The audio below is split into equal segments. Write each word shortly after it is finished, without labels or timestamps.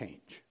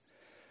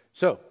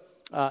So,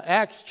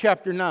 Acts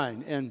chapter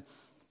 9. And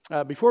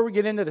before we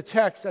get into the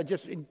text,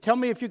 tell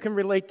me if you can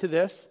relate to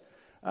this.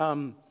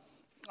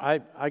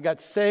 I got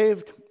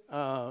saved.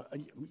 The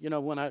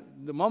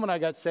moment I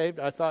got saved,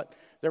 I thought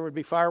there would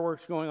be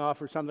fireworks going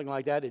off or something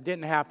like that. It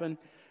didn't happen.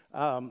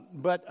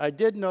 But I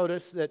did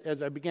notice that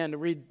as I began to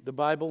read the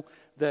Bible,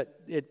 that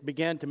it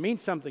began to mean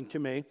something to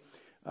me.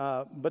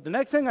 But the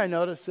next thing I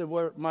noticed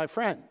were my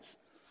friends.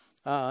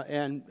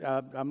 And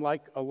I'm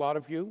like a lot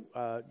of you.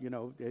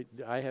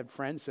 I had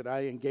friends that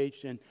I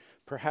engaged in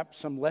perhaps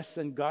some less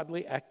than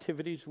godly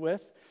activities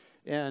with.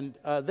 And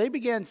they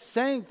began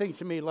saying things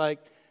to me like,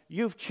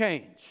 "You've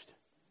changed."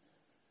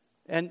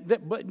 And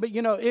but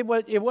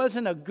it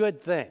wasn't a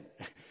good thing.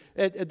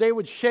 They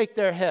would shake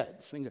their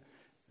heads and go,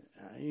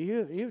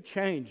 "You've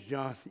changed,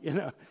 John."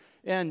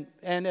 And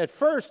at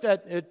first,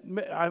 I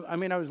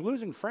was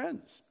losing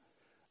friends.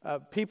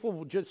 People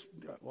would just,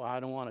 "Well, I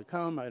don't want to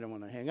come. I don't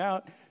want to hang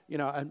out."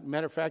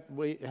 Matter of fact,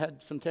 we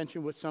had some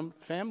tension with some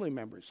family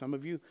members. Some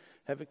of you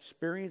have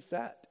experienced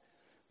that.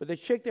 But they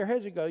shake their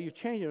heads and go, "You've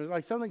changed." It was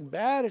like something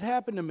bad had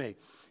happened to me.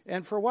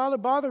 And for a while, it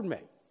bothered me.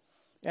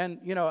 And,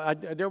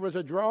 there was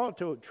a draw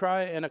to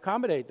try and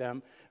accommodate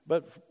them.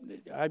 But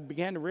I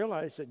began to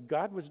realize that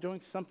God was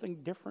doing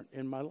something different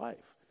in my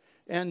life.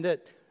 And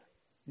that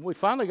we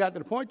finally got to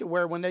the point to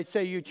where when they'd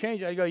say, "You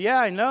changed," I go, "Yeah,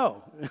 I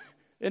know."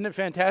 Isn't it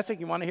fantastic?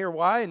 You want to hear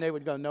why? And they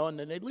would go, "No," and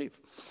then they'd leave.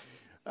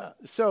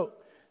 So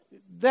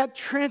that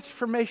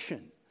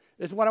transformation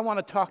is what I want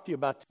to talk to you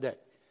about today.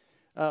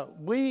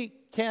 We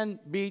can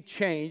be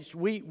changed.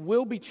 We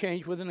will be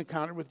changed with an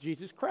encounter with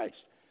Jesus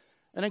Christ.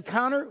 An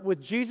encounter with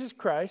Jesus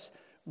Christ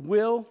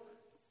will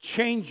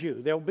change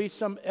you. There will be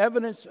some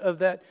evidence of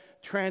that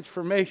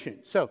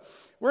transformation. So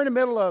we're in the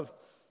middle of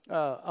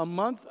a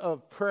month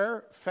of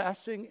prayer,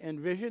 fasting,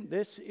 and vision.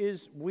 This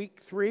is week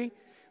 3.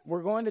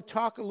 We're going to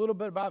talk a little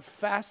bit about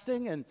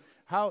fasting and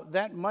how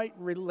that might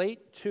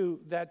relate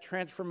to that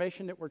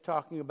transformation that we're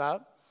talking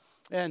about.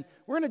 And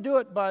we're going to do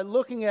it by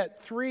looking at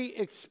 3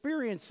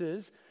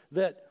 experiences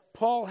that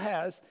Paul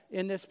has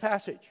in this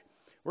passage.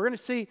 We're going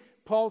to see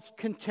Paul's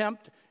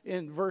contempt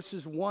in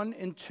verses 1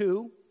 and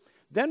 2.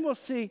 Then we'll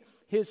see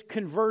his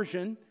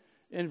conversion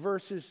in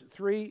verses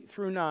 3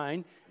 through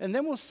 9. And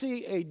then we'll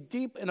see a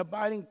deep and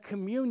abiding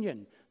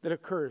communion that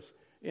occurs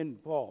in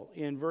Paul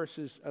in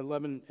verses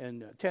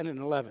 10 and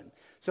 11.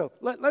 So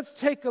let's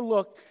take a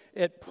look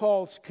at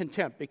Paul's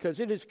contempt, because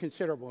it is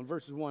considerable in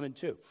verses 1 and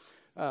 2.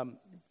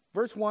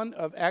 Verse 1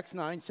 of Acts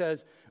 9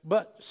 says,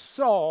 "But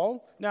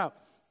Saul..." Now,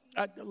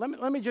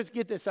 let me just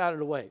get this out of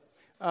the way.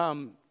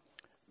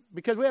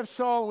 Because we have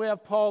Saul and we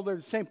have Paul, they're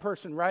the same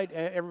person, right?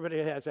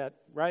 Everybody has that,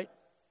 right?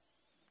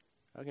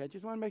 Okay, I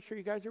just want to make sure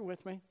you guys are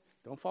with me.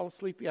 Don't fall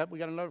asleep yet. We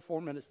got another 4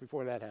 minutes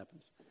before that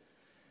happens.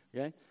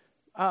 Okay?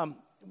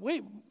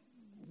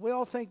 We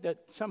all think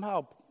that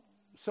somehow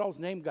Saul's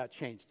name got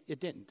changed. It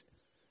didn't.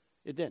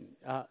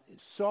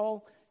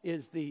 Saul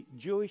is the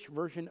Jewish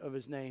version of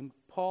his name.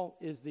 Paul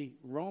is the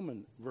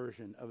Roman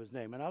version of his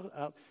name. And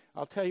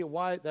I'll tell you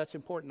why that's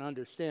important to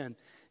understand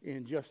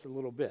in just a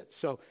little bit.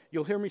 So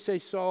you'll hear me say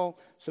Saul.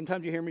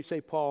 Sometimes you hear me say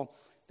Paul.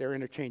 They're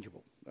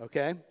interchangeable.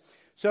 Okay?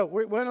 So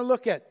we're going to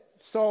look at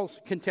Saul's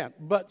contempt.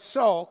 "But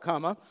Saul,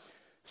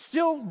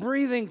 still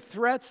breathing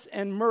threats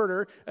and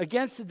murder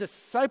against the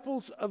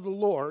disciples of the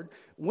Lord,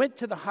 went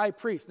to the high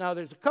priest." Now,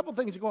 there's a couple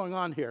things going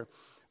on here.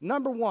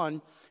 Number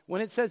one,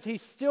 when it says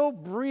he's still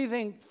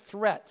breathing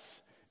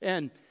threats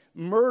and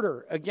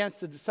murder against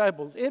the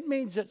disciples, it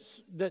means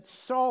that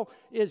Saul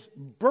is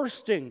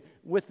bursting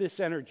with this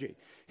energy.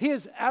 He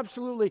is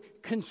absolutely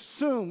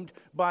consumed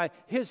by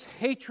his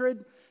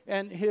hatred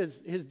and his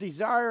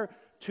desire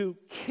to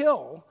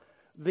kill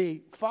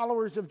the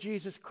followers of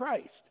Jesus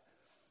Christ.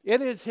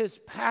 It is his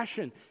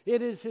passion.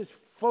 It is his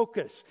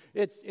focus.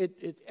 It's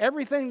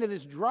everything that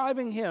is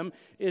driving him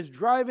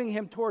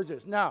towards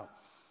this. Now,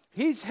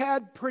 he's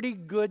had pretty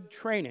good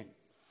training.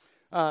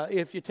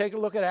 If you take a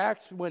look at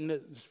Acts, when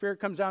the Spirit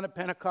comes down at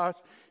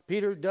Pentecost,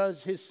 Peter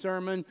does his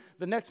sermon.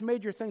 The next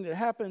major thing that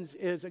happens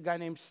is a guy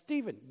named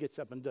Stephen gets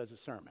up and does a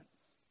sermon.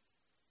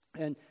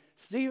 And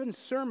Stephen's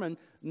sermon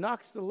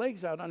knocks the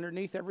legs out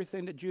underneath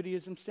everything that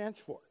Judaism stands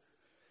for.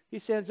 He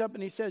stands up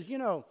and he says,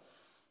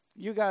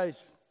 you guys,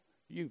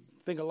 you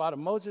think a lot of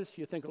Moses,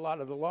 you think a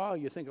lot of the law,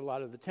 you think a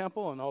lot of the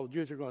temple, and all the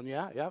Jews are going,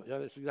 yeah,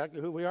 that's exactly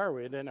who we are.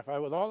 We identify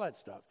with all that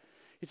stuff.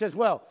 He says,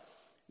 well,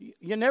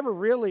 you never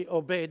really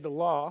obeyed the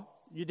law.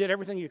 You did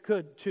everything you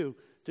could to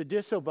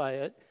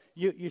disobey it.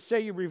 You say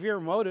you revere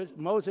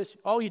Moses.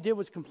 All you did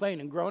was complain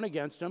and groan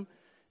against him,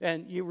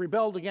 and you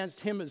rebelled against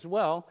him as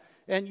well.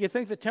 And you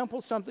think the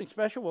temple's something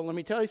special. Well, let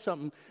me tell you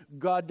something.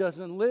 God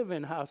doesn't live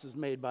in houses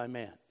made by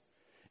man.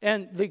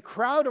 And the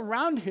crowd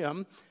around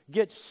him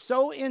gets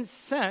so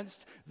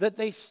incensed that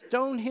they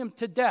stone him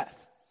to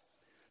death.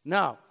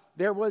 Now,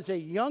 there was a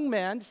young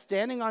man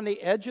standing on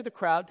the edge of the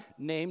crowd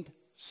named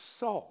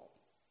Saul.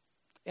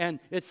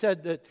 And it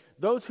said that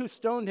those who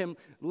stoned him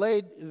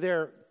laid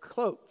their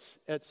cloaks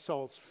at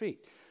Saul's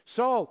feet.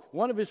 Saul,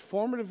 one of his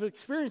formative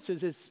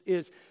experiences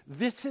is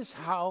this is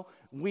how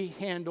we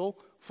handle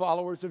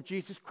followers of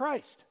Jesus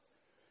Christ.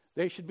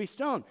 They should be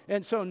stoned.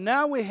 And so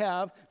now we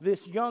have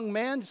this young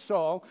man,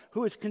 Saul,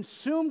 who is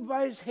consumed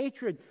by his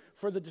hatred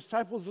for the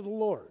disciples of the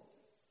Lord.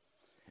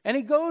 And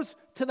he goes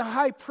to the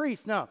high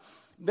priest. Now,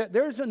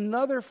 there's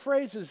another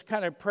phrase that's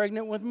kind of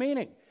pregnant with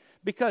meaning.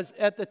 Because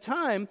at the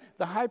time,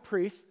 the high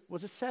priest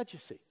was a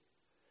Sadducee.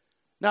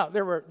 Now,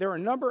 there were a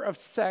number of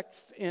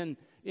sects in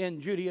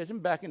Judaism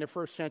back in the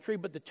first century,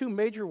 but the two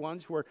major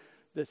ones were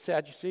the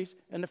Sadducees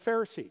and the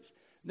Pharisees.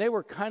 They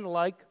were kind of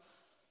like,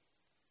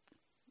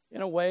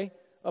 in a way,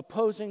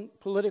 opposing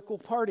political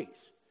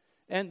parties.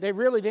 And they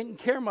really didn't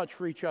care much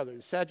for each other.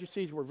 The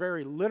Sadducees were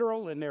very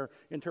literal in their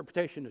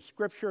interpretation of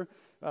Scripture,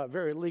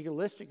 very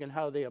legalistic in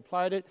how they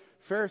applied it.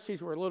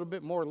 Pharisees were a little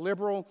bit more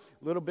liberal,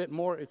 a little bit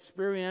more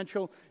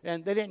experiential,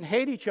 and they didn't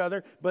hate each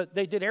other, but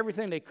they did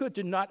everything they could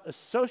to not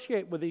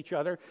associate with each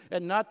other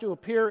and not to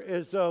appear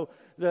as though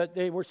that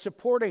they were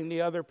supporting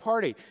the other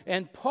party.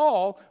 And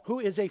Paul, who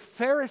is a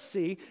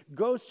Pharisee,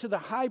 goes to the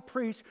high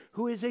priest,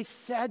 who is a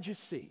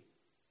Sadducee.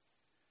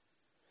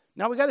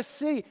 Now we got to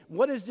see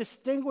what is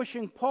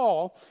distinguishing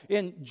Paul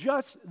in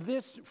just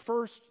this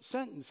first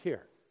sentence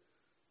here.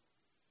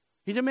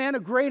 He's a man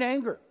of great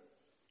anger.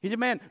 He's a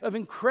man of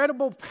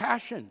incredible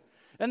passion.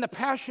 And the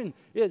passion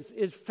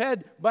is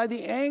fed by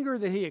the anger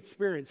that he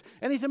experienced.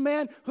 And he's a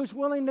man who's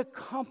willing to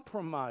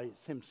compromise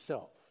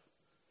himself.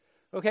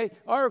 Okay,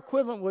 our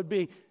equivalent would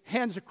be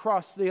hands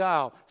across the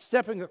aisle,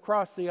 stepping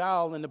across the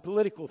aisle in the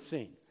political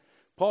scene.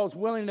 Paul's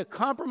willing to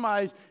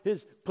compromise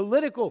his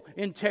political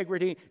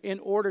integrity in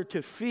order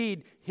to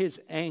feed his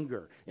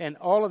anger. And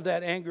all of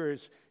that anger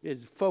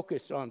is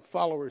focused on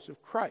followers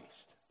of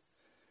Christ.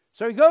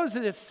 So he goes to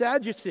this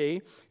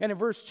Sadducee, and in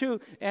verse 2,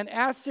 and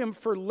asked him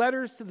for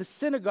letters to the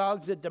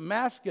synagogues at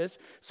Damascus,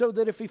 so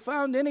that if he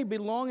found any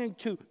belonging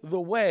to the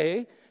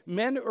way,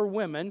 men or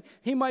women,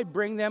 he might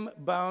bring them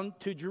bound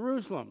to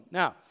Jerusalem.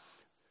 Now,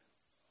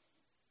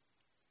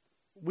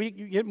 we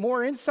get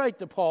more insight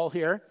to Paul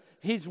here.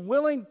 He's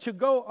willing to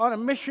go on a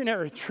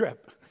missionary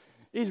trip.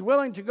 He's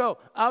willing to go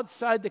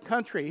outside the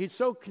country. He's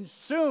so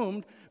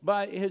consumed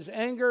by his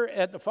anger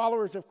at the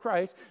followers of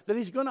Christ that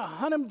he's going to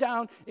hunt them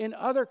down in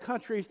other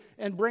countries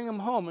and bring them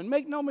home. And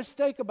make no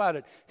mistake about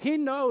it, he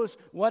knows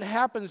what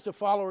happens to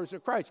followers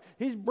of Christ.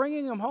 He's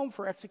bringing them home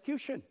for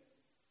execution.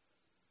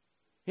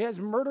 He has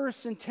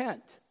murderous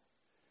intent.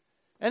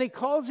 And he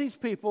calls these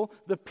people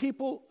the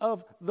people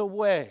of the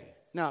way.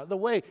 Now, the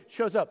way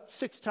shows up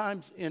 6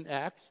 times in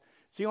Acts.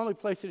 It's the only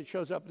place that it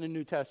shows up in the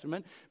New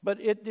Testament,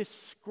 but it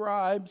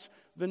describes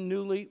the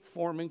newly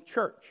forming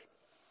church.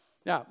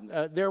 Now,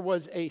 there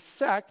was a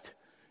sect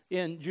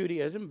in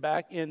Judaism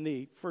back in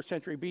the 1st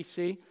century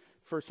BC,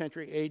 1st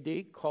century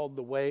AD, called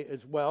the Way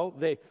as well.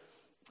 They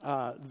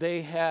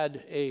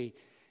had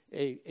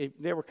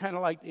they were kind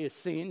of like the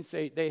Essenes.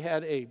 They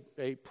had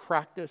a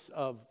practice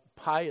of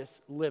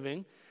pious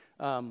living,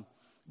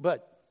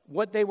 but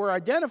what they were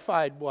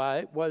identified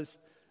by was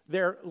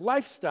their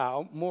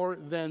lifestyle more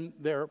than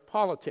their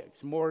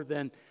politics, more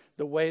than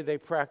the way they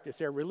practice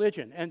their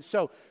religion. And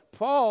so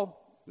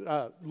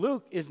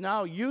Luke is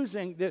now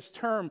using this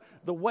term,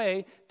 the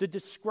way, to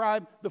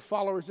describe the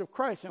followers of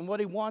Christ. And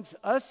what he wants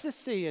us to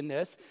see in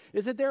this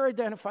is that they're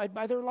identified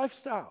by their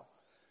lifestyle.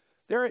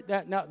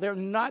 They're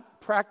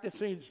not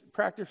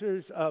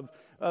practitioners of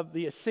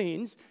the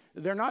Essenes.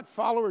 They're not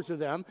followers of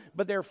them,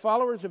 but they're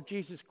followers of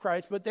Jesus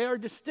Christ. But they are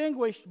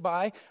distinguished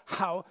by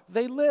how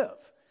they live.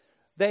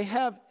 They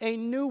have a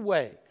new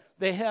way.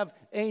 They have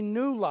a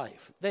new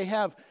life.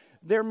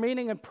 Their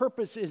meaning and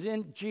purpose is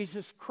in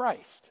Jesus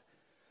Christ.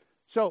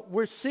 So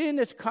we're seeing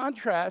this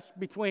contrast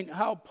between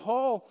how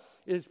Paul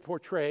is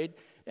portrayed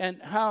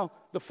and how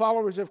the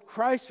followers of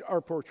Christ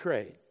are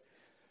portrayed.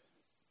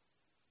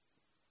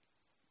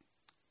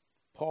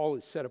 Paul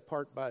is set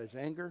apart by his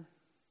anger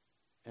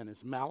and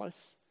his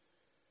malice.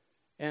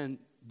 And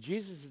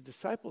Jesus'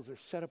 disciples are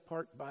set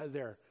apart by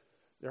their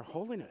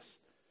holiness,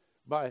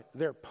 by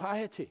their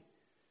piety,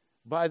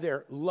 by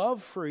their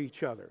love for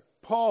each other.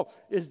 Paul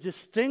is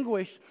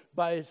distinguished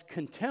by his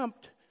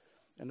contempt,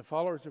 and the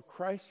followers of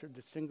Christ are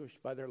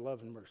distinguished by their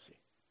love and mercy.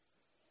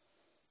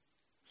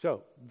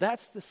 So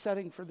that's the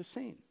setting for the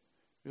scene.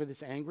 You have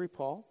this angry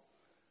Paul,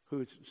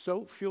 who's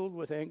so fueled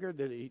with anger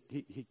that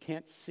he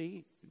can't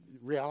see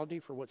reality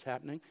for what's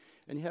happening.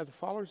 And you have the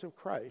followers of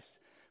Christ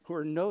who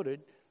are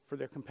noted for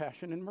their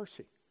compassion and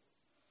mercy.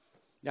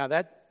 Now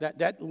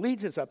that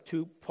leads us up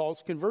to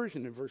Paul's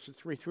conversion in verses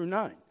 3 through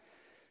 9.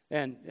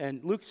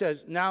 And Luke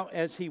says, now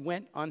as he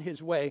went on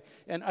his way,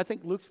 and I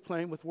think Luke's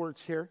playing with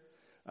words here,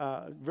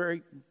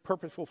 very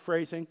purposeful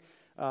phrasing.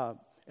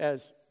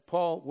 As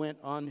Paul went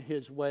on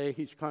his way,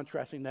 he's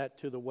contrasting that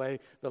to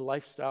the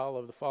lifestyle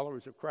of the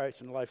followers of Christ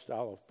and the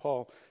lifestyle of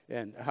Paul,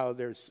 and how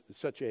there's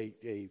such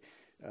a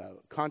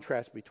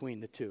contrast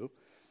between the two.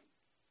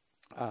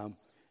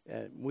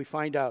 We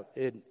find out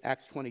in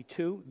Acts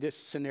 22, this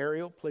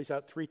scenario plays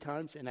out 3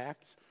 times in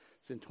Acts.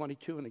 It's in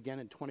 22 and again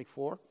in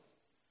 24.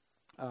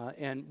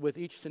 And with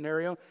each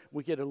scenario,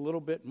 we get a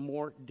little bit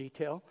more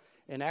detail.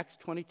 In Acts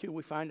 22,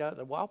 we find out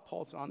that while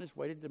Paul's on his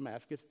way to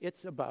Damascus,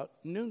 it's about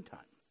noontime.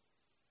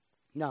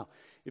 Now,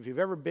 if you've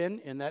ever been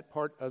in that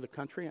part of the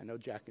country, I know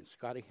Jack and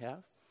Scotty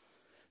have,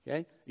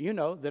 okay, you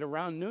know that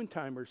around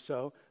noontime or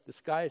so, the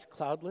sky is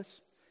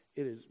cloudless,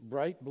 it is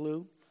bright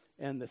blue,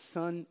 and the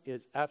sun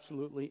is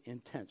absolutely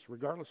intense,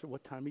 regardless of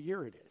what time of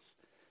year it is.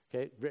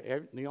 Okay,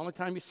 the only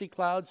time you see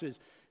clouds is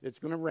it's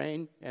going to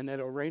rain, and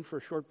it'll rain for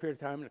a short period of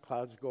time, and the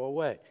clouds go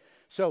away.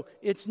 So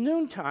it's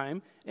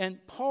noontime, and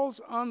Paul's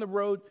on the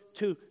road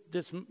to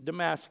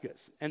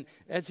Damascus. And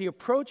as he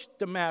approached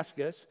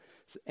Damascus,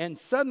 and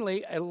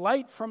suddenly a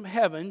light from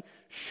heaven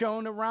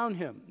shone around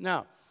him.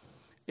 Now,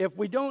 if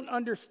we don't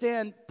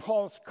understand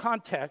Paul's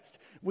context,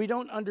 we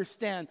don't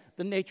understand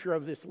the nature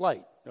of this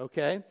light,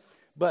 okay?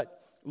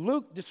 But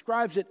Luke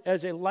describes it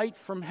as a light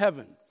from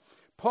heaven.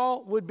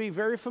 Paul would be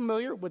very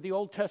familiar with the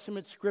Old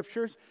Testament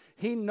scriptures.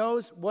 He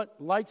knows what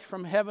lights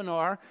from heaven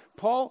are.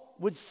 Paul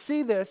would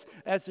see this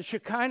as the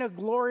Shekinah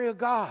glory of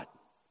God.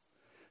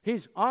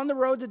 He's on the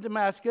road to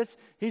Damascus.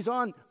 He's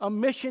on a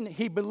mission,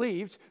 he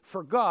believes,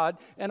 for God.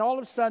 And all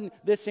of a sudden,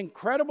 this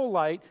incredible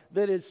light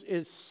that is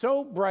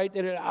so bright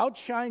that it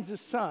outshines the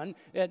sun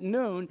at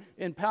noon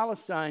in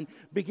Palestine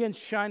begins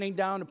shining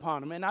down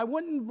upon him. And I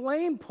wouldn't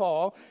blame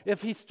Paul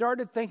if he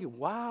started thinking,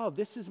 wow,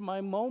 this is my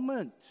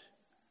moment.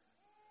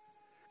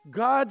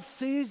 God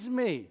sees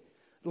me.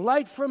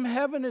 Light from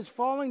heaven is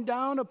falling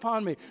down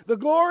upon me. The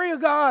glory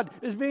of God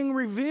is being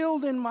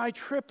revealed in my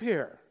trip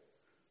here.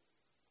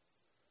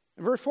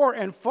 Verse 4,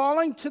 and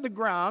falling to the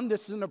ground,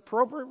 this is an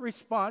appropriate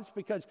response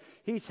because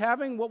he's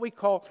having what we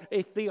call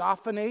a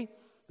theophany.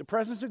 The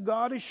presence of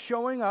God is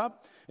showing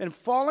up. And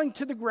falling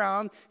to the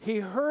ground, he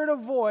heard a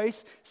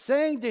voice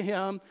saying to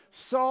him,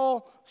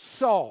 Saul,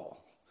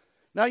 Saul.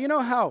 Now, you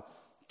know how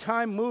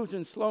time moves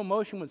in slow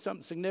motion when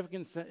something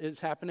significant is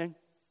happening?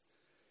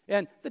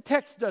 And the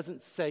text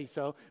doesn't say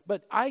so,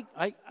 but I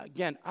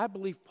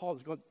believe Paul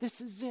is going, this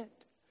is it.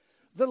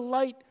 The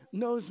light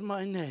knows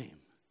my name.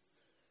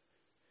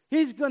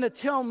 He's going to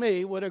tell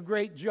me what a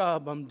great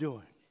job I'm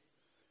doing.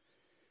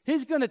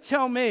 He's going to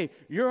tell me,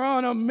 you're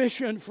on a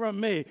mission from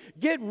me.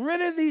 Get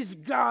rid of these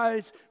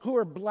guys who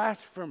are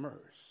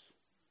blasphemers.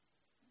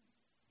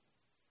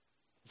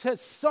 It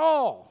says,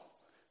 Saul,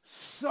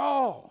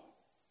 Saul,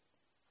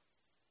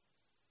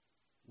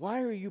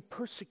 why are you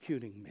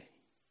persecuting me?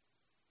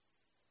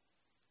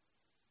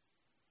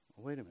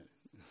 Well, wait a minute.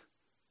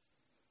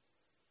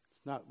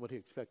 It's not what he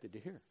expected to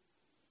hear.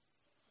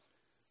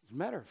 As a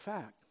matter of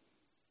fact,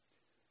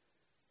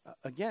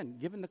 again,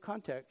 given the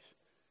context,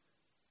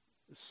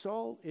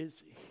 Saul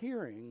is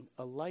hearing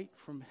a light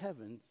from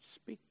heaven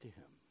speak to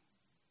him.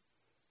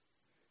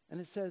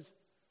 And it says,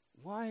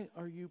 why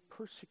are you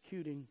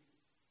persecuting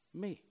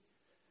me?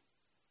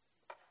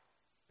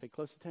 Pay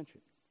close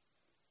attention.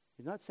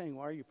 He's not saying,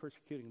 why are you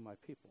persecuting my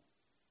people?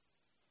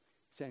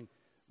 He's saying,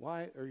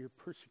 why are you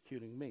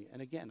persecuting me?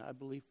 And again, I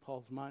believe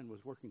Paul's mind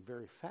was working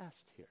very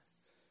fast here.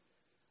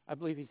 I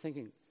believe he's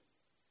thinking,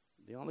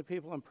 the only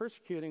people I'm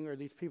persecuting are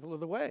these people of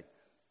the way.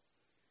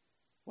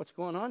 What's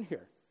going on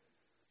here?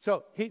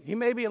 So he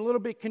may be a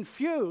little bit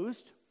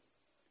confused.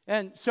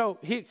 And so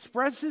he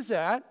expresses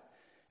that.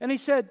 And he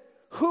said,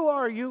 who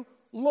are you,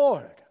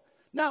 Lord?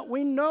 Now,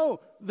 we know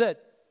that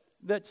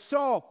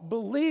Saul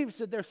believes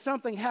that there's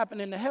something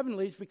happening in the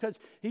heavenlies because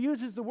he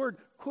uses the word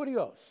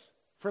kurios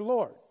for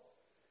Lord.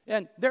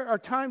 And there are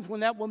times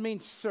when that will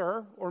mean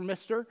sir or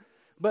mister.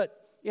 But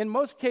in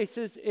most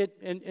cases,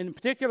 in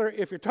particular,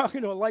 if you're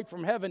talking to a light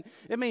from heaven,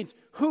 it means,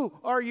 who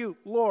are you,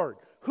 Lord?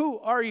 Who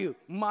are you,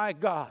 my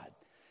God?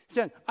 He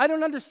said, I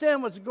don't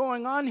understand what's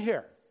going on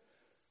here.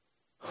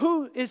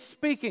 Who is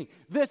speaking?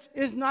 This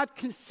is not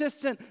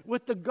consistent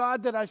with the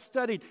God that I've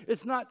studied.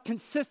 It's not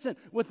consistent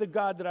with the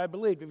God that I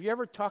believe. Have you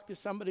ever talked to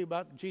somebody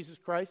about Jesus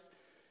Christ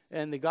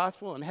and the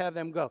gospel and have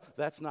them go,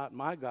 that's not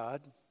my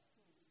God?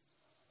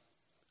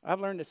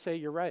 I've learned to say,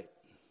 you're right.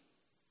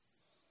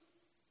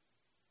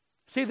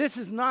 See, this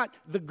is not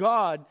the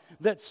God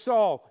that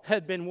Saul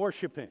had been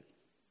worshiping.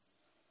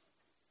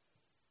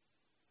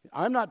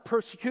 I'm not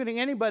persecuting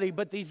anybody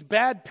but these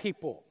bad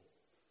people.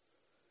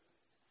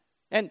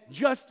 And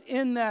just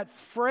in that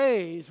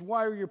phrase,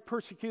 why are you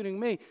persecuting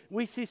me?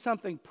 We see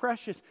something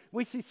precious.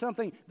 We see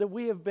something that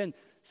we have been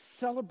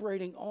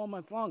celebrating all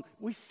month long.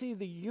 We see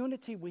the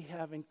unity we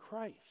have in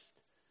Christ.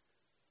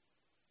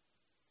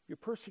 You're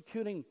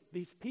persecuting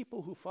these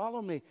people who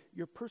follow me.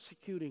 You're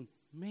persecuting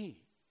me.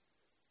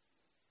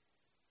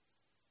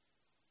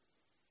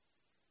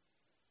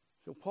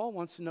 So Paul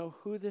wants to know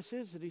who this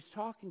is that he's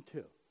talking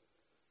to.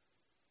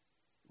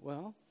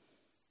 Well,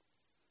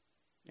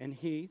 and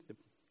he,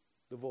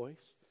 the voice,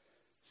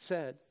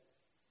 said,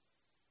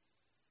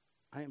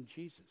 I am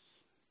Jesus,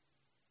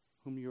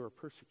 whom you are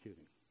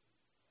persecuting.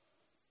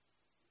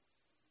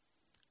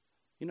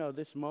 You know,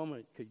 this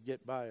moment could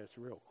get by us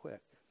real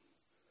quick.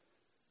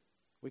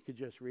 We could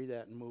just read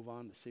that and move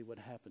on to see what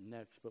happened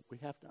next, but we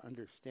have to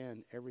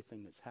understand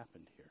everything that's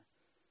happened here.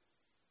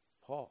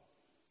 Paul,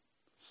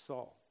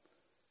 Saul,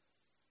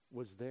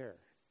 was there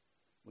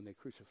when they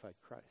crucified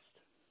Christ.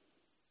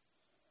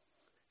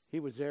 He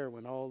was there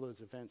when all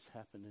those events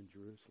happened in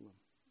Jerusalem.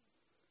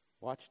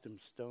 watched them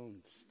stone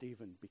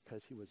Stephen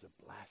because he was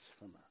a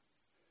blasphemer.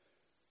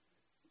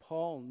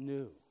 Paul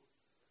knew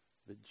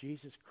that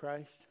Jesus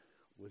Christ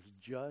was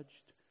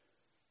judged,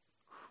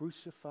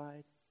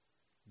 crucified,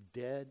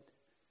 dead,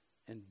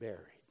 and buried.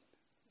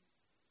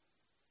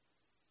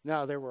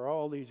 Now, there were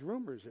all these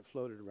rumors that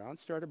floated around,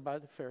 started by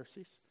the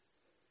Pharisees,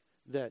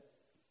 that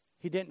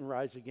he didn't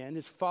rise again.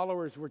 His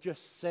followers were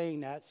just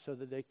saying that so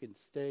that they could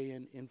stay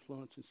in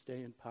influence and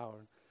stay in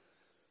power.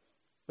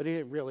 But he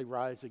didn't really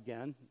rise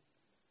again.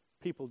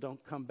 People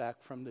don't come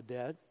back from the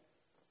dead.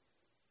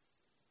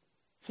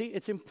 See,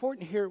 it's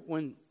important here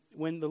when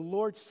the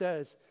Lord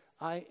says,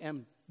 I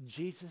am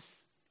Jesus.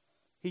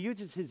 He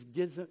uses his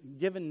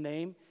given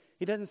name.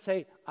 He doesn't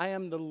say, I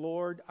am the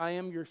Lord, I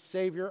am your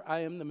Savior,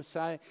 I am the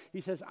Messiah.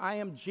 He says, I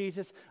am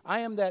Jesus. I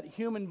am that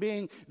human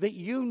being that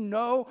you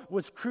know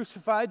was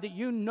crucified, that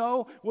you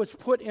know was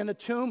put in a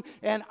tomb,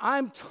 and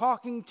I'm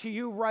talking to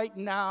you right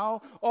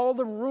now. All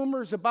the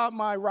rumors about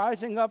my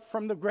rising up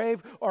from the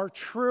grave are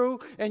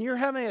true, and you're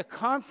having a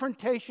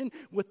confrontation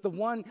with the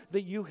one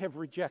that you have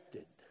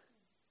rejected.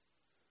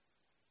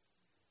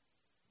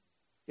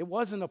 It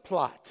wasn't a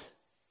plot.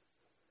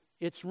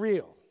 It's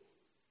real.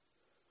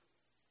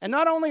 And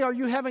not only are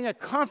you having a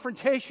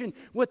confrontation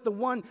with the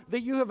one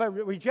that you have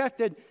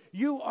rejected,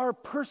 you are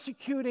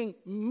persecuting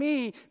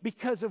me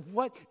because of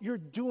what you're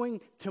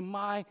doing to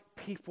my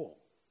people.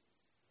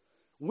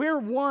 We're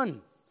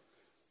one.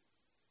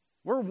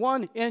 We're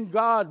one in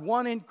God,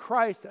 one in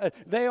Christ.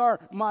 They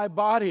are my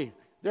body.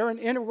 They're an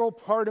integral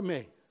part of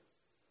me.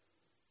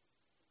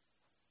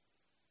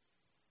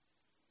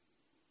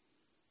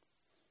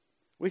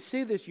 We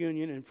see this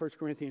union in 1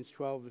 Corinthians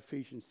 12,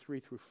 Ephesians 3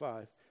 through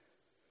 5.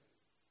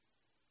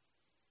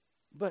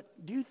 But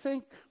do you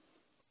think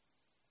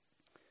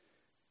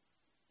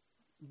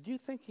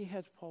he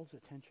has Paul's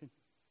attention?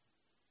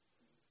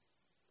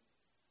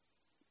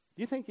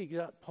 Do you think he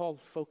got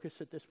Paul's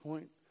focus at this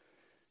point?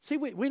 See,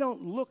 we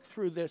don't look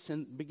through this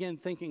and begin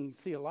thinking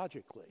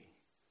theologically.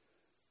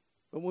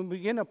 But when we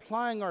begin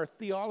applying our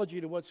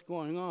theology to what's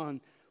going on,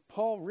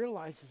 Paul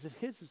realizes that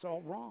his is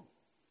all wrong.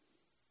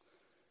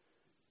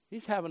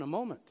 He's having a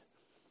moment.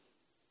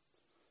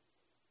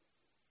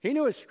 He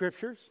knew his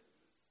scriptures.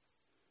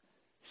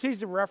 He sees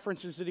the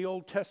references to the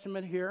Old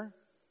Testament here.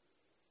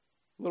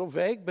 A little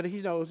vague, but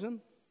he knows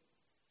them.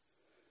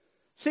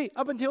 See,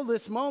 up until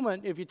this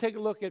moment, if you take a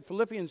look at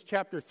Philippians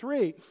chapter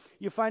 3,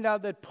 you find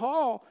out that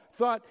Paul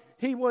thought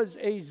he was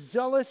a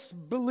zealous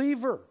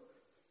believer,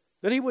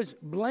 that he was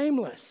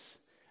blameless.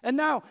 And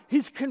now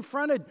he's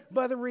confronted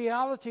by the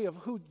reality of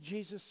who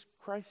Jesus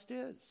Christ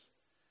is.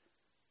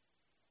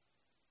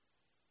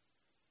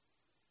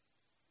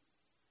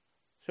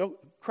 So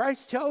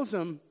Christ tells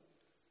him,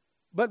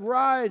 but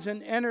rise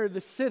and enter the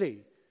city.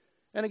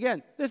 And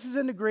again, this is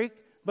in the Greek,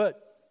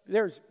 but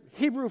there's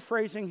Hebrew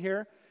phrasing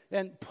here.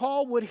 And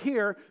Paul would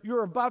hear,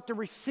 you're about to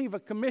receive a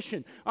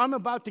commission. I'm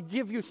about to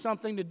give you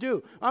something to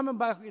do. I'm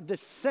about to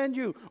send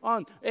you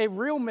on a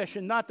real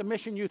mission, not the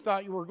mission you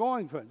thought you were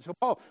going for.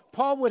 So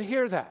Paul would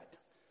hear that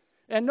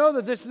and know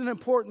that this is an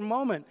important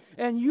moment.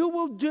 And you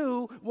will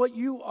do what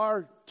you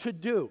are to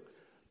do.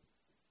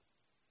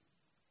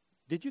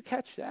 Did you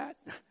catch that?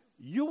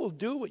 You will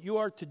do what you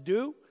are to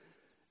do.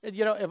 And,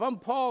 if I'm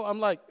Paul, I'm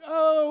like,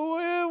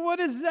 oh, what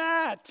is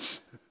that?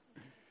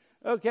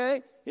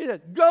 Okay? He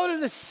said, go to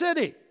the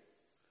city,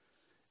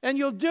 and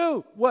you'll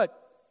do what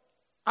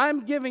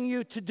I'm giving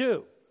you to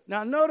do.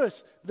 Now,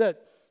 notice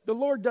that the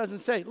Lord doesn't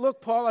say,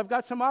 look, Paul, I've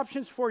got some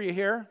options for you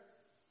here.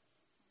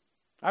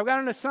 I've got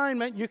an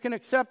assignment. You can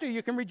accept it.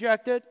 You can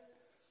reject it.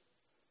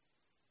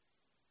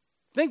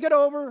 Think it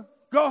over.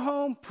 Go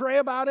home. Pray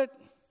about it.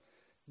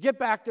 Get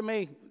back to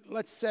me,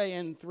 let's say,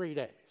 in 3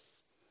 days.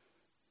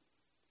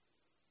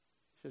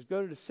 He says,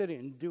 go to the city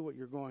and do what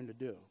you're going to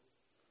do.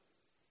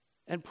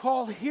 And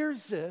Paul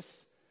hears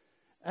this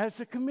as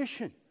a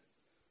commission.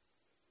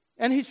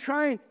 And he's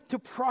trying to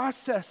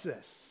process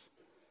this.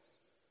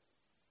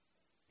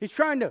 He's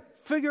trying to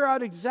figure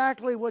out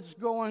exactly what's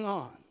going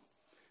on.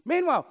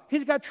 Meanwhile,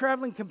 he's got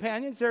traveling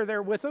companions. They're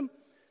there with him.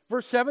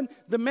 Verse 7,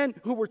 the men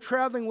who were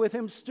traveling with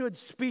him stood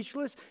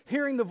speechless,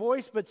 hearing the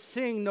voice but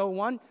seeing no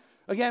one.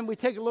 Again, we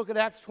take a look at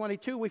Acts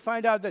 22. We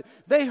find out that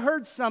they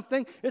heard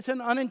something. It's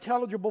an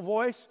unintelligible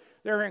voice.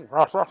 They're hearing,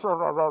 rah, rah, rah,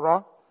 rah, rah,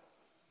 rah.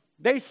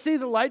 They see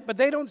the light, but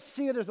they don't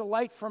see it as a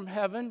light from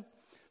heaven.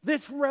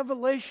 This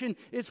revelation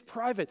is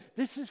private.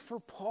 This is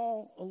for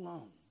Paul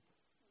alone.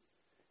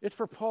 It's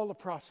for Paul to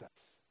process.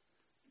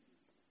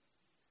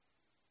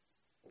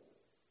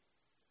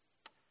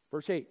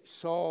 Verse 8,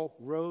 Saul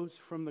rose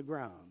from the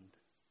ground.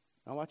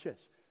 Now watch this.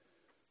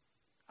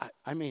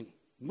 I mean,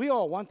 we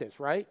all want this,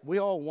 right? We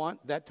all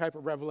want that type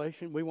of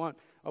revelation. We want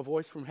a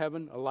voice from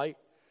heaven, a light.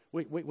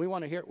 We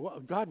want to hear, well,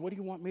 God, what do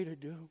you want me to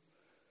do?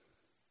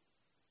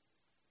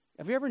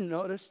 Have you ever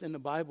noticed in the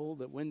Bible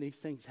that when these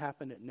things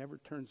happen, it never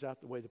turns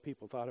out the way the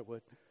people thought it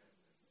would?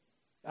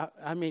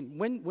 I mean,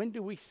 when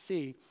do we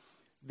see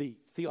the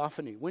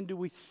theophany? When do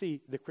we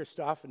see the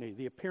Christophany,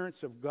 the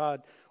appearance of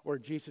God or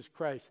Jesus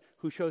Christ,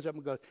 who shows up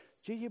and goes,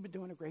 gee, you've been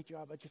doing a great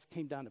job. I just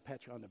came down to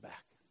pat you on the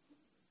back.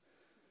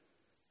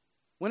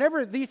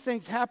 Whenever these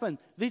things happen,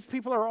 these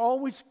people are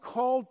always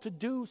called to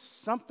do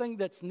something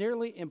that's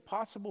nearly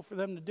impossible for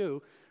them to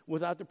do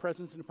without the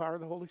presence and the power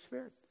of the Holy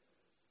Spirit.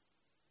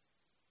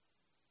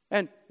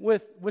 And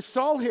with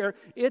Saul here,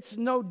 it's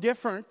no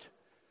different.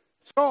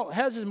 Saul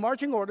has his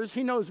marching orders.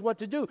 He knows what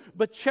to do.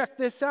 But check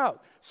this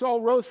out.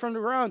 Saul rose from the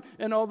ground,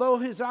 and although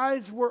his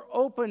eyes were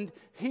opened,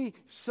 he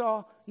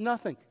saw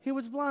nothing. He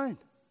was blind.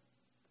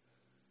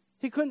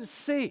 He couldn't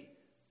see.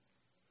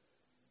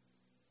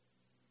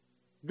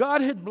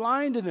 God had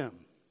blinded him.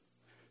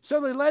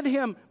 So they led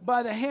him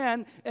by the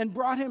hand and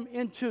brought him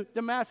into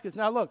Damascus.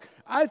 Now look,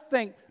 I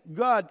think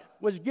God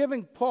was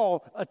giving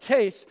Paul a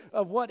taste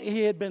of what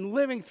he had been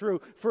living through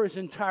for his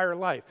entire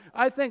life.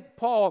 I think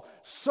Paul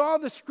saw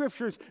the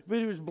Scriptures, but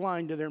he was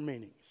blind to their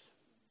meanings.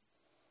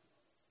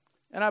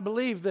 And I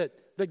believe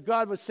that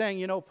God was saying,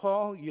 you know,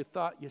 Paul, you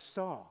thought you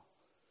saw,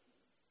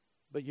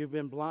 but you've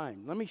been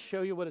blind. Let me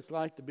show you what it's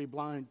like to be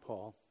blind,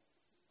 Paul.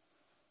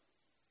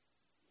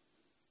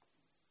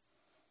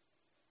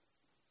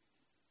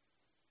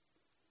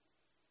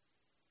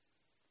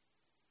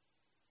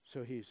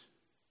 So he's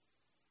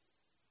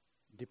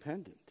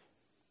dependent.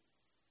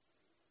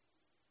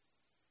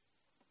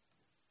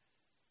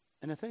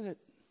 And the thing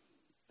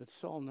that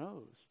Saul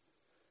knows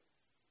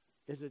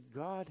is that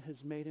God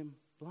has made him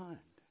blind.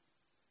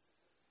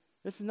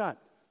 This is not,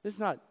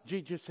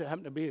 gee, just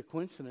happened to be a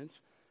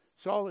coincidence.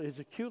 Saul is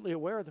acutely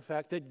aware of the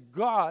fact that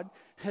God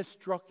has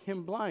struck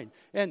him blind.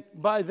 And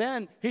by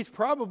then, he's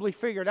probably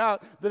figured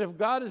out that if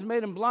God has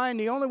made him blind,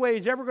 the only way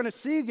he's ever going to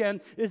see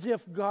again is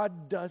if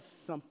God does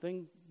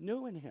something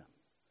new in him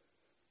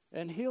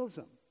and heals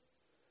him.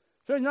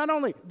 So he's not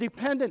only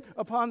dependent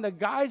upon the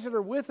guys that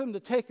are with him to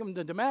take him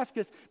to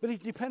Damascus, but he's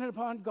dependent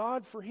upon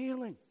God for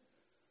healing.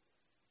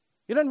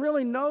 He doesn't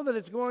really know that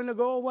it's going to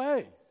go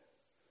away.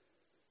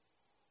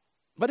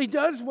 But he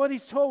does what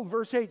he's told.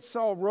 Verse 8,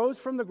 Saul rose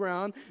from the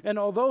ground, and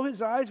although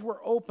his eyes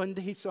were opened,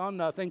 he saw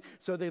nothing.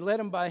 So they led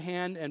him by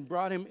hand and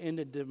brought him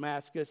into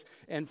Damascus.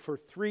 And for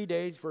 3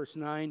 days, verse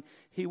 9,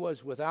 he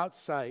was without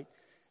sight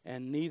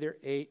and neither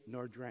ate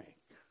nor drank.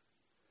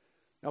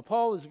 Now,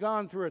 Paul has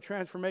gone through a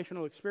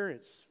transformational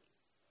experience.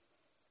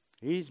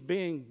 He's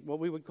being what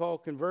we would call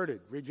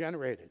converted,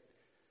 regenerated.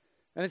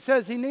 And it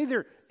says he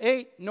neither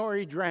ate nor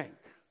he drank.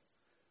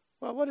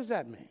 Well, what does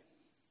that mean?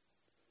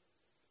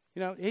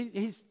 You know,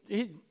 he's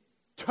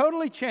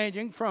totally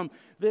changing from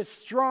this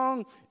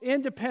strong,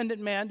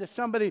 independent man to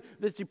somebody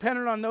that's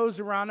dependent on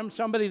those around him,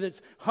 somebody that's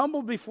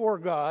humbled before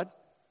God.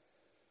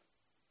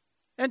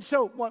 And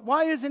so,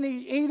 why isn't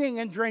he eating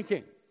and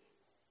drinking?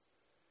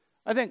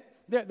 I think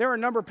there are a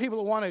number of people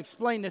who want to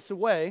explain this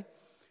away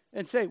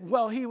and say,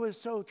 well, he was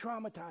so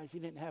traumatized he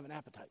didn't have an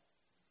appetite.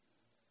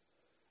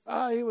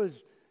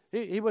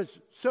 He was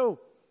so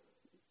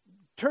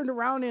turned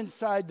around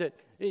inside that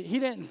he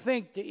didn't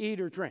think to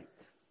eat or drink.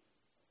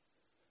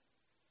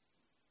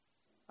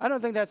 I don't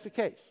think that's the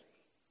case.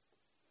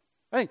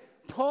 I think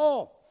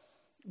Paul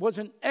was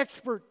an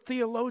expert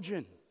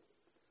theologian.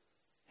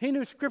 He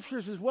knew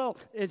Scriptures as well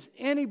as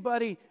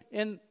anybody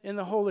in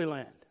the Holy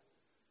Land.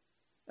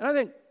 And I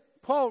think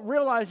Paul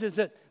realizes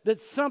that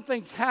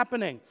something's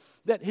happening,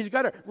 that he's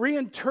got to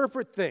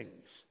reinterpret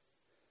things.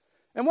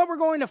 And what we're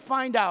going to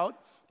find out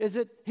is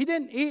that he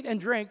didn't eat and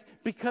drink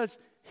because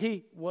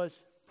he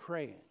was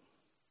praying.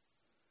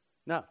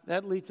 Now,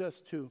 that leads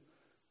us to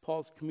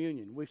Paul's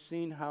communion. We've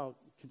seen how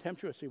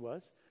contemptuous he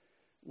was.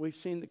 We've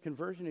seen the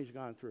conversion he's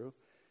gone through.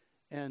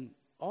 And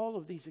all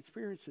of these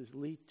experiences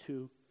lead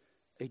to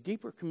a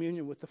deeper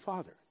communion with the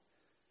Father.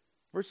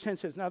 Verse 10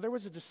 says, now there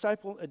was a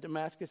disciple at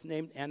Damascus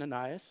named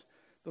Ananias.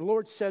 The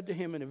Lord said to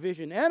him in a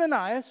vision,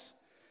 Ananias.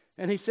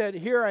 And he said,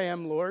 here I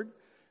am, Lord.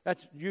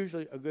 That's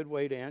usually a good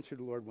way to answer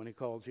the Lord when he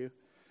calls you.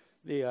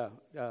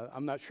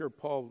 I'm not sure,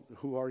 Paul,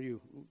 who are you,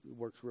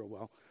 works real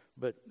well.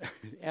 But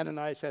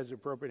Ananias has the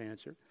appropriate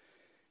answer.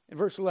 In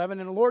verse 11,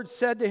 and the Lord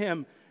said to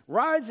him,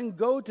 rise and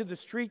go to the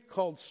street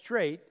called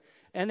Straight,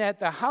 and at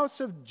the house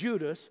of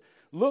Judas,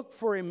 look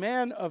for a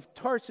man of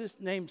Tarsus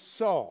named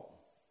Saul.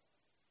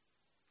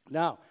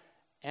 Now,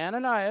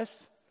 Ananias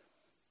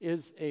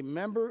is a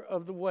member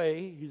of the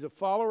way. He's a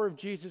follower of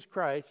Jesus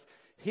Christ.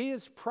 He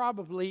is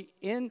probably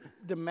in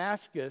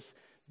Damascus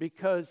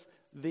because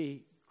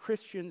the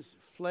Christians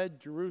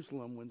fled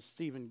Jerusalem when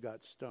Stephen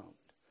got stoned.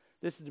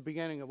 This is the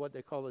beginning of what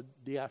they call the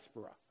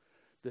diaspora,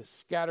 the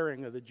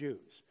scattering of the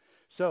Jews.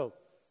 So,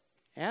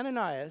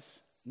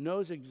 Ananias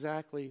knows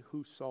exactly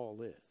who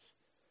Saul is.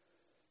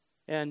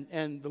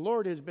 And the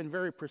Lord has been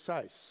very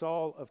precise,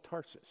 Saul of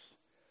Tarsus.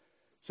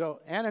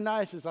 So,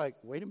 Ananias is like,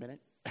 wait a minute.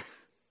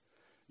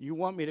 You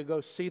want me to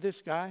go see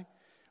this guy?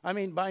 I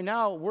mean, by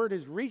now, word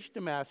has reached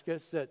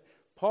Damascus that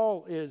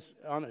Paul is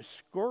on a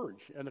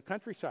scourge in the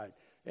countryside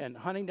and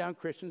hunting down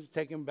Christians,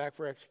 taking them back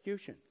for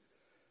execution.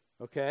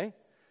 Okay?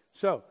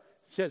 So,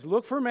 it says,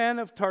 look for a man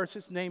of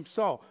Tarsus named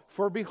Saul.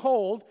 For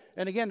behold,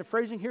 and again, the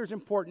phrasing here is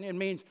important. It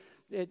means,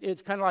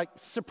 it's kind of like,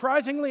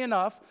 surprisingly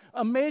enough,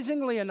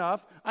 amazingly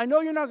enough, I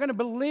know you're not going to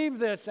believe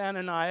this,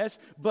 Ananias,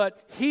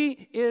 but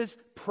he is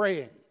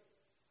praying.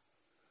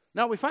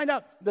 Now we find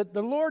out that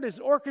the Lord has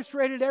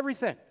orchestrated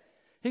everything.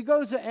 He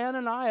goes to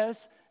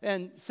Ananias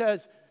and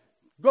says,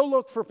 go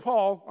look for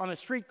Paul on a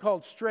street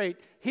called Straight.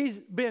 He's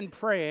been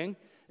praying.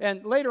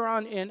 And later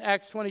on in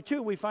Acts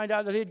 22, we find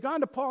out that he had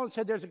gone to Paul and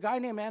said, there's a guy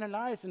named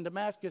Ananias in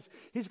Damascus.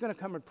 He's going to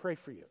come and pray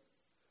for you.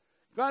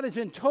 God is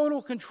in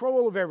total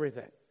control of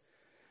everything.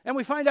 And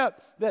we find out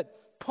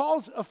that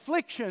Paul's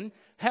affliction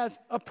has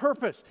a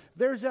purpose.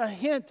 There's a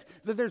hint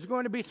that there's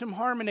going to be some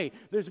harmony.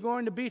 There's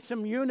going to be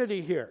some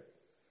unity here.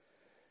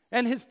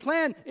 And his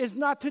plan is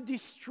not to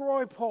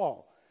destroy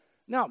Paul.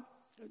 Now,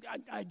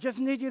 I just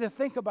need you to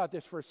think about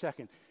this for a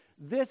second.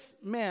 This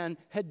man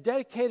had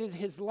dedicated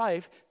his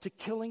life to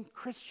killing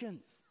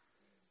Christians.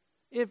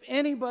 If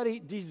anybody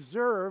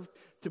deserved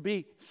to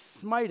be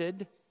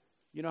smited,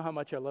 you know how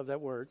much I love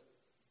that word,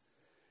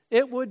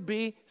 it would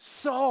be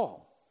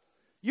Saul.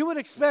 You would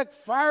expect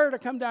fire to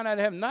come down out of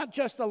heaven, not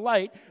just a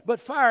light, but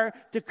fire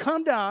to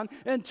come down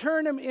and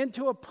turn him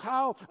into a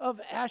pile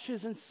of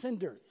ashes and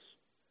cinders.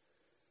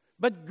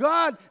 But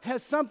God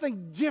has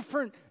something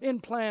different in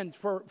plan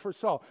for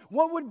Saul.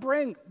 What would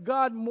bring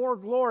God more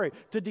glory?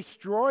 To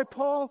destroy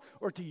Paul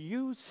or to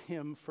use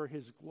him for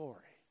his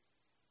glory?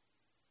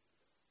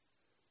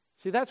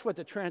 See, that's what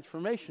the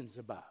transformation's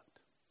about.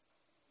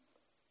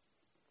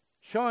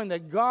 Showing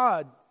that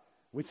God,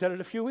 we said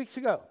it a few weeks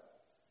ago,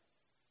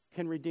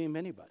 can redeem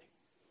anybody.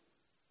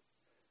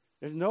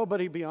 There's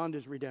nobody beyond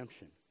his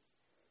redemption.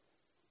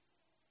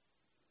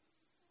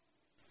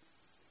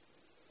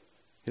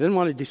 He doesn't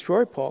want to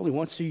destroy Paul. He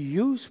wants to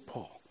use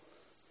Paul.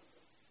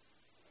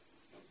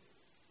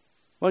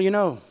 Well, you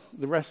know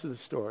the rest of the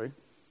story.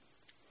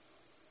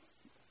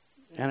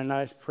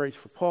 Ananias prays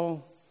for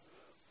Paul.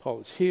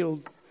 Paul is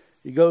healed.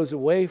 He goes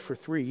away for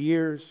 3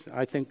 years,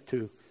 I think,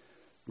 to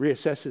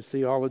reassess his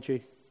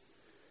theology.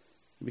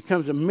 He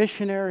becomes a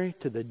missionary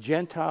to the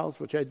Gentiles,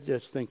 which I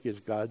just think is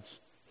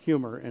God's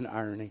humor and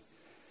irony.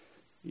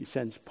 He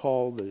sends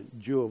Paul, the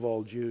Jew of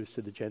all Jews,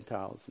 to the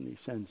Gentiles, and he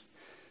sends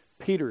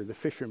Peter, the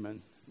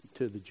fisherman,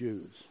 to the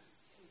Jews.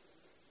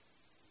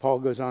 Paul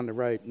goes on to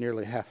write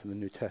nearly half of the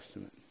New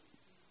Testament.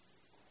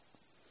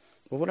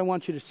 Well, what I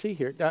want you to see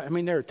here, I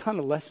mean, there are a ton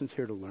of lessons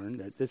here to learn.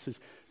 That this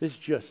is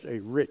just a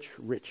rich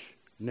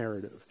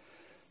narrative.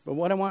 But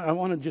what I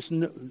want to just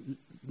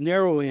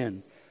narrow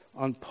in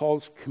on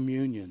Paul's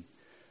communion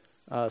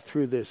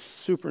through this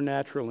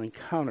supernatural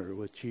encounter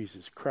with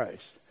Jesus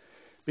Christ,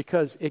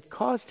 because it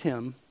caused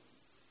him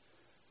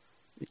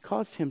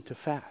to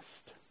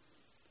fast.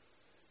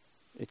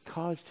 It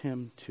caused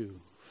him to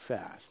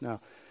fast.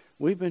 Now,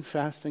 we've been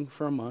fasting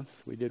for a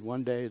month. We did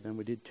 1 day, then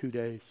we did 2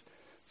 days.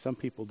 Some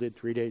people did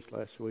 3 days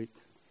last week.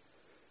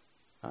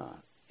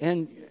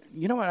 And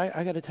you know what?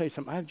 I got to tell you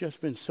something. I've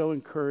just been so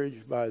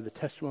encouraged by the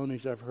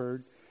testimonies I've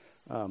heard,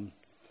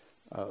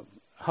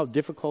 how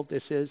difficult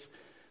this is.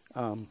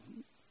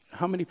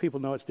 How many people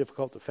know it's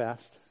difficult to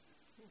fast?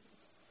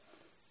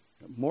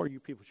 More of you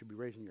people should be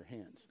raising your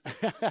hands.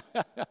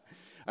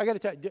 I got to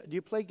tell you, do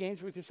you play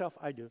games with yourself?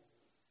 I do.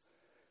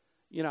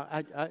 You know,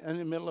 I'm in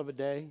the middle of a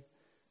day,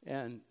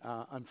 and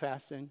I'm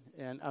fasting,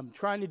 and I'm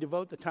trying to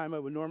devote the time I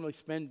would normally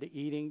spend to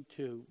eating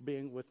to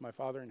being with my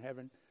Father in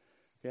heaven,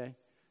 okay?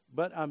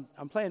 But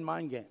I'm playing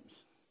mind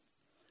games,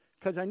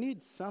 because I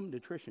need some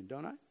nutrition,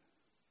 don't I?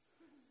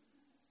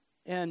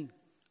 And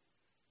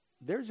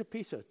there's a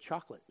piece of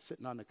chocolate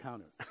sitting on the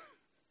counter,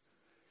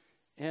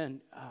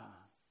 and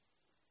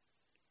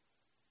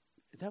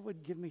that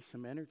would give me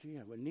some energy.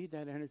 I would need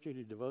that energy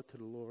to devote to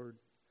the Lord,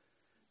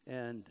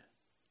 and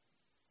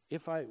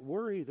if I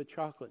worry the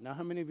chocolate, now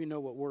how many of you know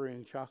what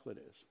worrying chocolate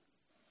is?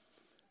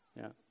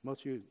 Yeah,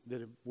 most of you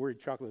that have worried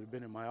chocolate have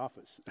been in my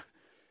office.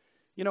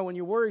 You know, when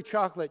you worry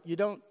chocolate, you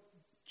don't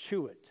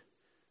chew it.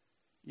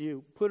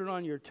 You put it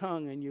on your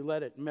tongue and you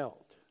let it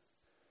melt.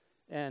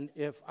 And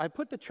if I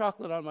put the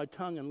chocolate on my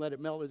tongue and let it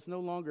melt, it's no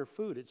longer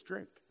food, it's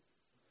drink.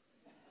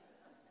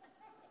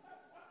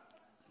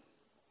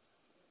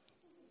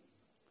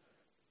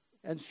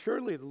 And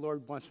surely the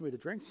Lord wants me to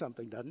drink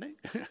something, doesn't he?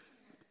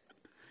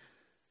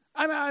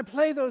 I mean, I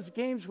play those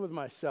games with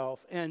myself,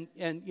 and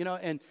you know,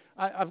 and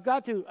I've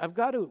got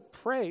to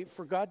pray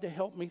for God to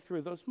help me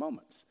through those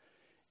moments.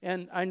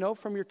 And I know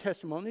from your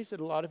testimonies that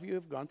a lot of you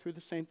have gone through the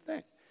same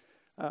thing.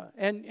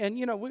 And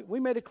you know,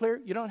 we made it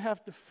clear you don't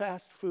have to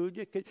fast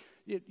food.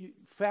 You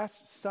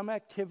fast some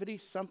activity,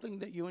 something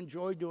that you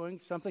enjoy doing,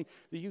 something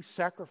that you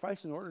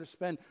sacrifice in order to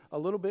spend a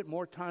little bit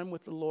more time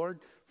with the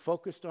Lord,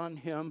 focused on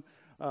Him,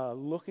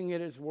 looking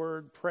at His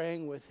Word,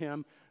 praying with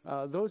Him.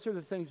 Those are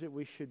the things that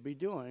we should be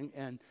doing.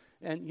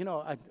 And you know,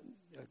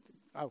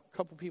 a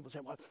couple people say,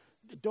 well,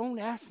 don't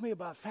ask me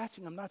about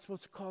fasting. I'm not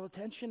supposed to call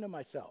attention to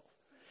myself.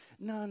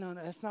 No,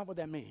 that's not what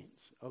that means,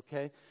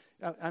 okay?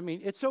 I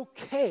mean, it's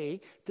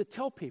okay to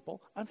tell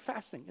people I'm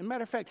fasting. As a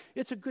matter of fact,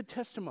 it's a good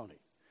testimony.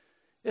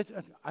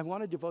 I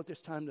want to devote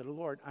this time to the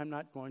Lord. I'm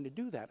not going to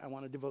do that. I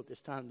want to devote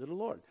this time to the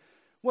Lord.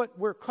 What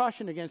we're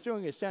cautioned against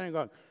doing is standing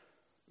going,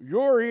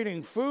 you're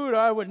eating food.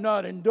 I would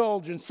not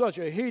indulge in such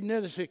a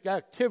hedonistic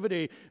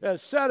activity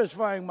as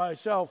satisfying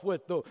myself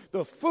with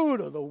the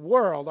food of the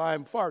world. I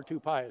am far too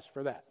pious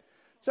for that.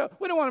 So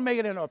we don't want to make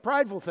it into a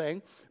prideful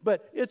thing,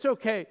 but it's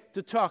okay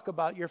to talk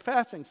about your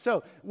fasting.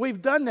 So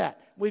we've done that.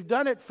 We've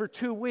done it for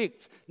 2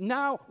 weeks.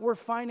 Now we're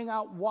finding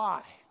out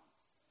why.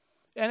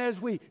 And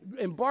as we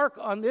embark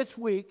on this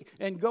week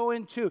and go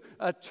into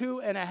a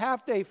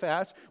 2.5-day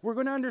fast, we're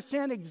going to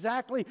understand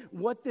exactly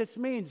what this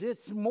means.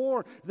 It's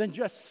more than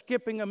just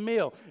skipping a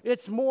meal.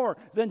 It's more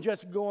than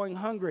just going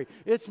hungry.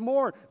 It's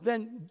more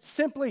than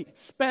simply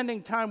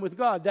spending time with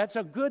God. That's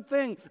a good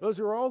thing. Those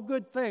are all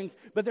good things.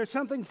 But there's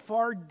something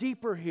far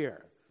deeper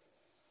here.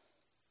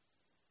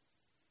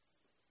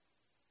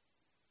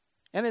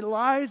 And it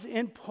lies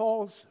in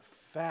Paul's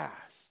fast.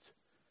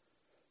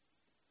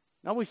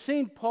 Now, we've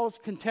seen Paul's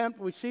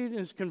contempt. We've seen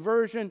his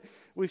conversion.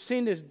 We've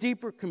seen his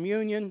deeper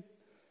communion.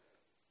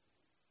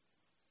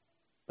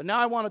 But now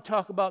I want to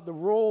talk about the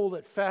role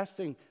that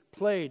fasting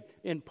played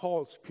in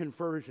Paul's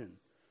conversion.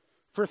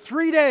 For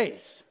 3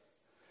 days,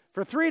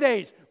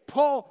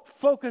 Paul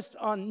focused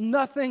on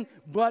nothing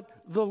but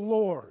the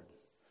Lord.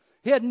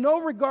 He had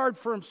no regard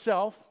for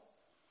himself.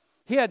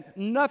 He had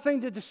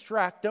nothing to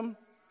distract him.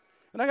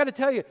 And I got to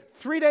tell you,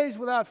 3 days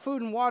without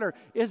food and water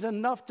is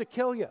enough to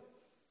kill you.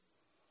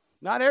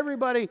 Not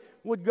everybody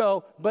would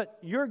go, but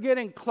you're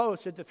getting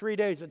close at the 3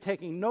 days of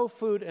taking no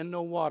food and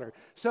no water.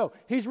 So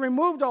he's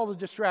removed all the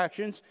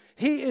distractions.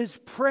 He is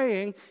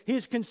praying.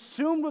 He's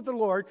consumed with the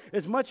Lord.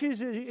 As much as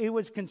he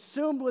was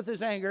consumed with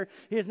his anger,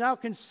 he is now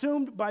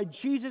consumed by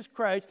Jesus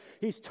Christ.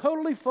 He's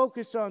totally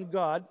focused on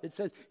God. It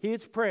says he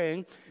is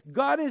praying.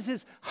 God is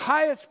his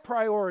highest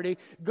priority.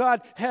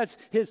 God has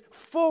his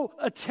full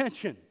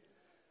attention.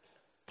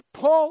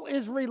 Paul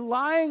is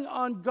relying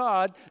on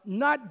God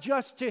not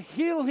just to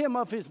heal him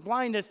of his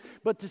blindness,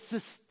 but to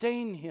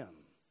sustain him,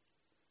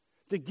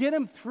 to get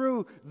him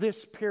through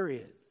this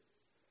period.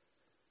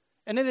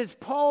 And it is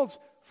Paul's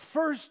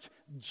first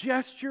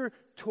gesture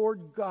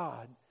toward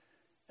God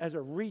as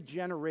a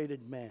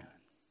regenerated man.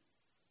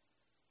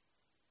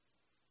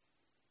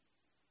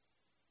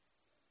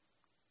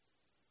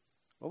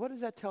 Well, what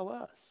does that tell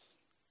us?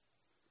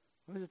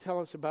 What does it tell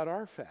us about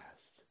our fast?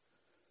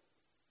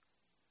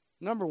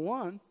 Number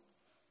one,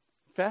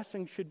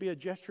 fasting should be a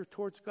gesture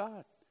towards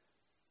God.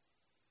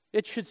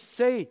 It should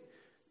say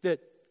that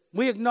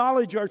we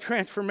acknowledge our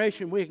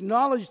transformation. We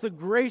acknowledge the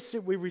grace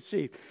that we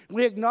receive.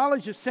 We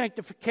acknowledge the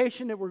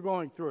sanctification that we're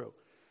going through.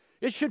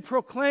 It should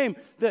proclaim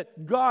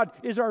that God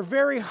is our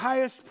very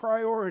highest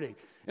priority.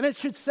 And it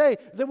should say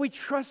that we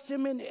trust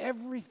him in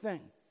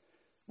everything.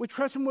 We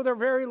trust him with our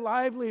very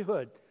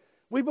livelihood.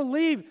 We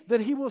believe that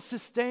he will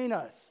sustain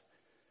us.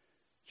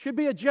 Should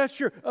be a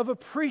gesture of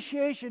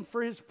appreciation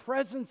for his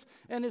presence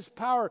and his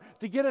power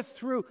to get us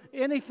through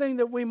anything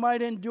that we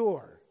might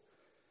endure.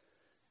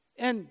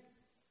 And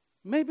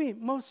maybe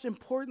most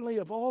importantly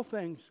of all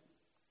things,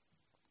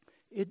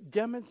 it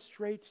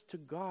demonstrates to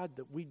God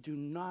that we do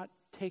not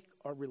take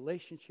our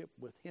relationship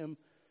with him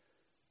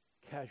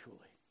casually.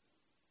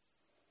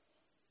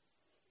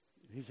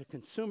 He's a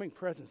consuming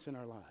presence in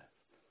our lives.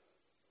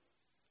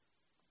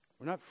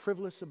 We're not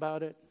frivolous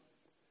about it.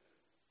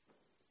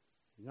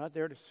 He's not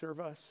there to serve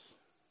us.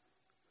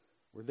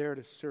 We're there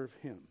to serve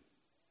him.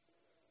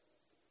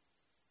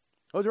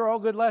 Those are all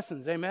good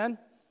lessons, amen?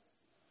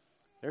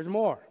 There's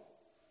more.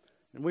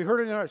 And we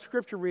heard it in our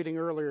scripture reading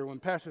earlier when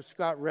Pastor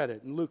Scott read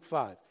it in Luke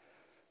 5.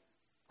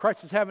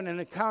 Christ is having an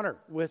encounter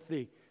with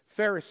the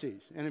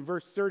Pharisees. And in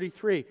verse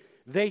 33,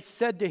 they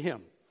said to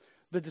him,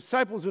 the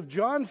disciples of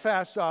John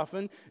fast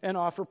often and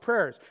offer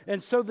prayers.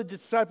 And so the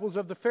disciples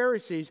of the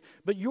Pharisees,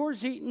 but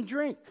yours eat and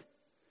drink.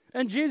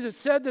 And Jesus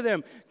said to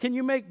them, can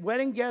you make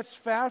wedding guests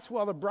fast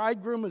while the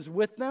bridegroom is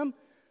with them?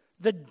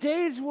 The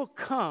days will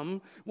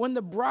come when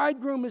the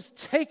bridegroom is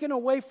taken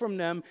away from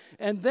them,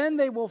 and then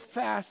they will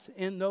fast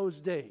in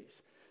those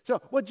days.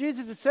 So what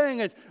Jesus is saying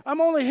is, I'm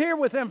only here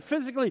with them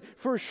physically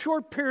for a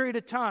short period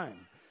of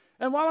time.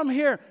 And while I'm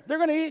here, they're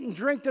going to eat and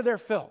drink to their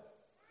fill.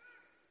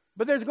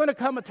 But there's going to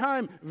come a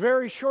time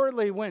very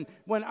shortly when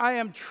I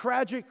am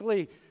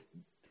tragically,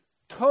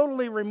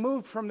 totally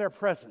removed from their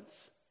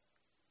presence.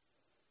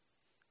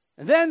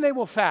 And then they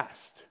will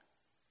fast.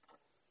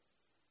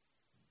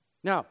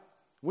 Now,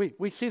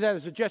 we see that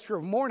as a gesture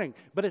of mourning,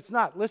 but it's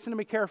not. Listen to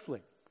me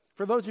carefully.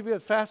 For those of you who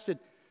have fasted,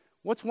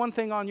 what's one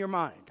thing on your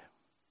mind?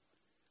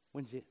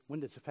 When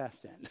does the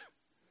fast end?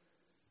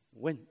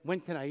 When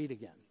can I eat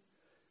again?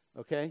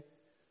 Okay?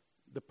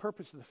 The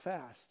purpose of the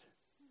fast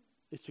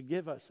is to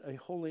give us a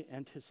holy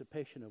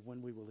anticipation of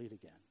when we will eat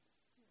again.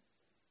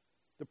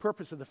 The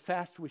purpose of the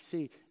fast we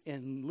see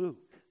in Luke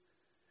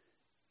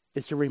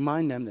is to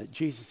remind them that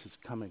Jesus is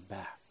coming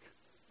back.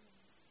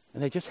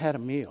 And they just had a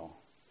meal.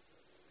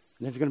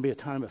 And there's going to be a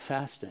time of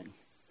fasting.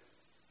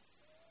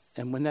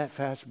 And when that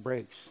fast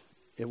breaks,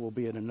 it will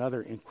be at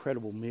another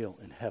incredible meal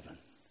in heaven.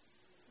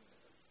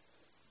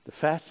 The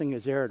fasting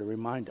is there to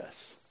remind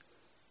us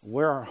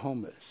where our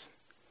home is,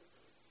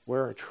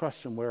 where our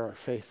trust and where our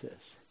faith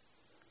is.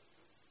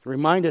 To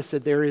remind us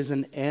that there is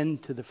an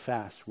end to the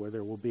fast where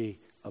there will be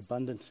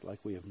abundance like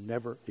we have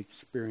never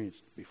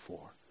experienced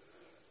before.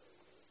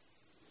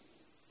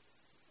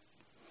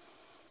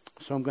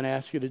 So I'm going to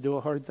ask you to do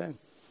a hard thing.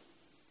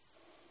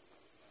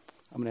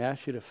 I'm going to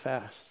ask you to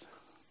fast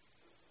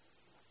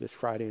this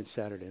Friday and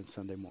Saturday and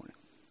Sunday morning,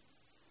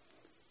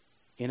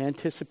 in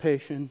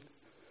anticipation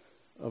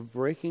of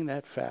breaking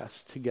that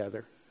fast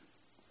together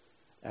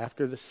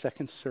after the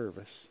second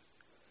service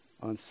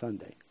on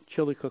Sunday.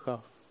 Chili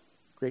cook-off,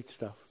 great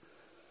stuff.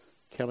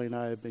 Kelly and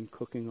I have been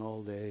cooking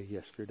all day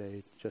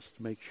yesterday just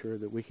to make sure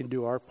that we can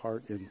do our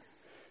part in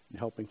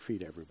helping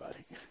feed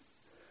everybody.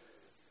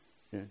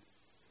 Yeah.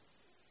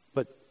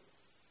 But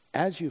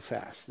as you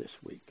fast this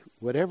week,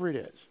 whatever it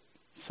is,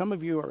 some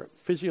of you are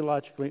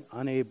physiologically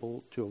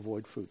unable to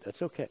avoid food.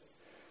 That's okay.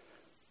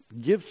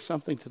 Give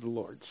something to the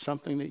Lord,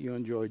 something that you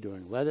enjoy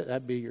doing. Let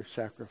that be your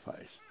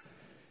sacrifice.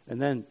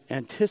 And then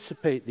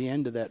anticipate the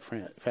end of that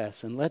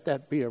fast, and let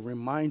that be a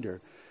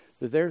reminder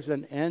that there's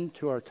an end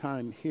to our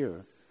time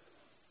here.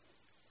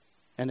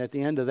 And at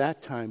the end of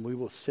that time, we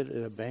will sit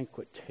at a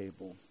banquet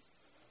table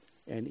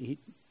and eat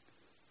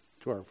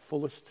to our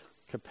fullest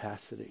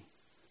capacity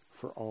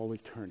for all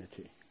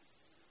eternity.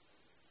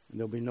 And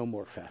there'll be no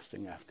more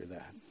fasting after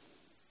that.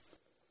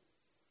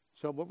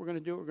 So what we're going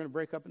to do, we're going to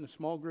break up into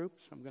small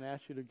groups. I'm going to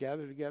ask you to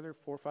gather together,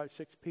 4, 5,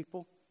 6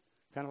 people,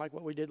 kind of like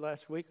what we did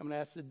last week. I'm going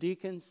to ask the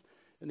deacons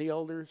and the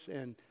elders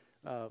and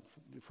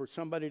for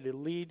somebody to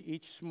lead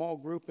each small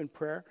group in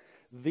prayer.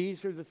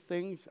 These are the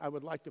things I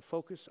would like to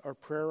focus our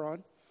prayer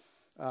on.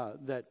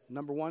 That,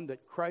 number one,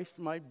 that Christ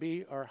might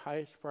be our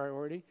highest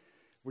priority.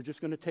 We're just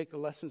going to take the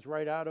lessons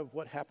right out of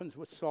what happens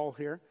with Saul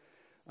here.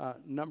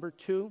 Number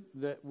two,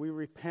 that we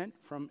repent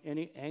from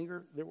any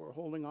anger that we're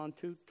holding on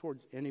to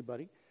towards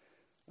anybody.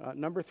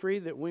 Number three,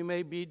 that we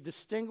may be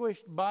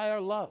distinguished by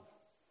our love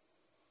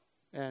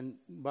and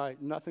by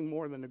nothing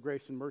more than the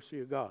grace and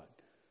mercy of God.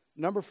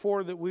 Number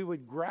four, that we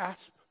would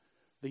grasp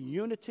the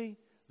unity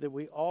that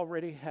we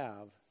already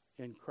have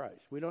in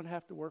Christ. We don't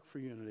have to work for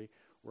unity.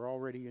 We're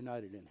already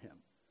united in Him.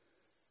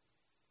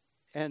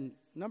 And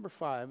number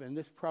five, and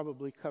this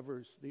probably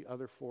covers the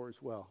other four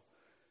as well,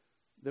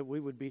 that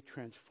we would be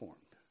transformed,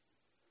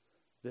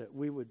 that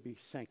we would be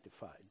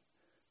sanctified,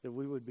 that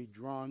we would be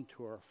drawn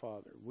to our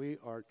Father. We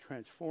are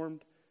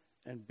transformed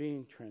and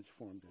being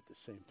transformed at the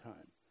same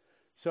time.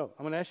 So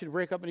I'm going to ask you to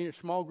break up into your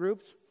small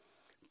groups,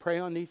 pray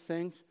on these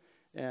things,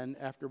 and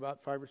after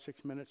about 5 or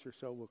 6 minutes or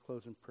so, we'll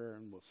close in prayer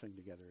and we'll sing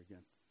together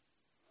again.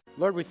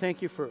 Lord, we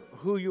thank you for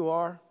who you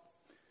are.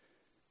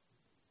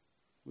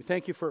 We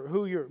thank you for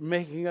who you're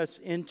making us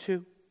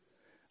into.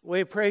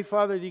 We pray,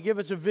 Father, that you give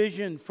us a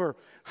vision for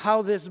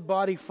how this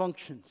body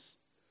functions,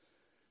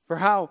 for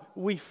how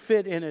we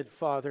fit in it,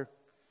 Father.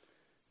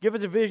 Give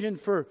us a vision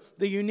for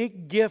the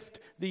unique gift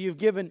that you've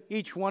given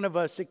each one of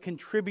us that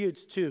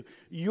contributes to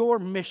your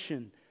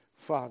mission,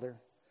 Father,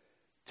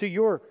 to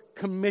your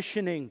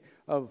commissioning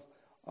of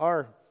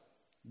our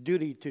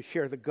duty to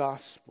share the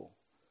gospel.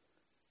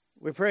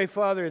 We pray,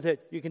 Father, that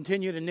you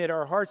continue to knit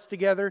our hearts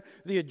together,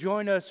 that you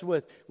join us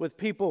with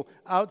people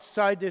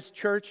outside this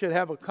church that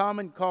have a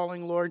common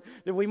calling, Lord,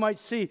 that we might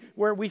see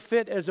where we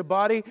fit as a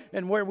body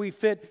and where we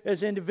fit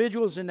as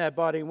individuals in that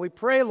body. And we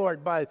pray,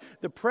 Lord, by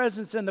the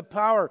presence and the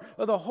power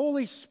of the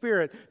Holy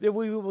Spirit, that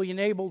we will be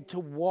enabled to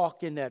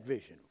walk in that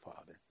vision,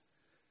 Father.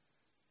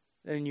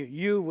 And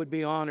you would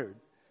be honored,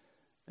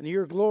 and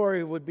your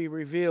glory would be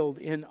revealed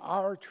in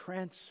our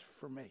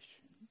transformation.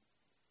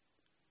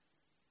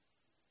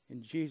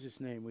 In Jesus'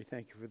 name, we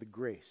thank you for the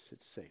grace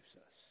that saves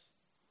us.